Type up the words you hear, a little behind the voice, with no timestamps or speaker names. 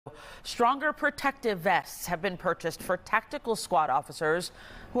Stronger protective vests have been purchased for tactical squad officers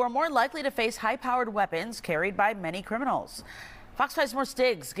who are more likely to face high-powered weapons carried by many criminals. Fox 5's Morse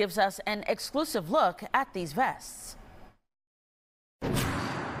Diggs gives us an exclusive look at these vests.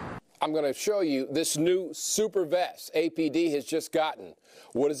 I'm going to show you this new super vest APD has just gotten.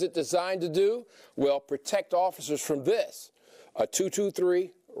 What is it designed to do? Well, protect officers from this, a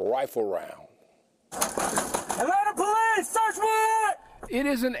 .223 rifle round. Atlanta Police, search warrant! It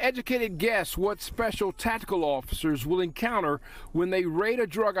is an educated guess what special tactical officers will encounter when they raid a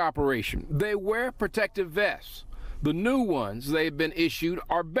drug operation. They wear protective vests. The new ones they've been issued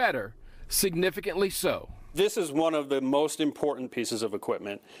are better, significantly so. This is one of the most important pieces of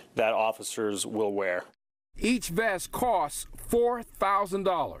equipment that officers will wear. Each vest costs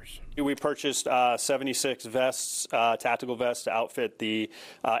 $4,000. We purchased 76 vests, tactical vests, to outfit the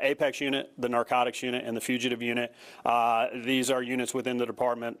Apex unit, the narcotics unit, and the fugitive unit. These are units within the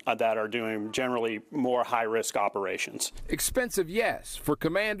department that are doing generally more high-risk operations. Expensive, yes, for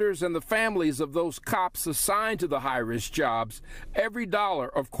commanders and the families of those cops assigned to the high-risk jobs. Every dollar,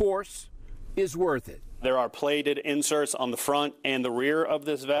 of course, is worth it. There are plated inserts on the front and the rear of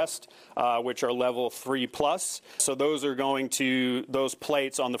this vest, which are level 3+. So those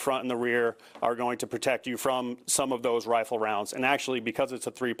plates on the front and the rear are going to protect you from some of those rifle rounds. And actually, because it's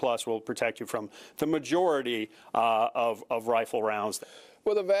a 3+, will protect you from the majority of rifle rounds.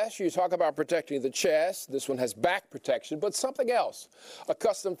 With a vest, you talk about protecting the chest. This one has back protection, but something else, a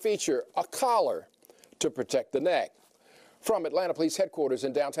custom feature, a collar to protect the neck. From Atlanta Police Headquarters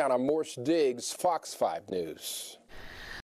in downtown, I'm Morse Diggs, Fox 5 News.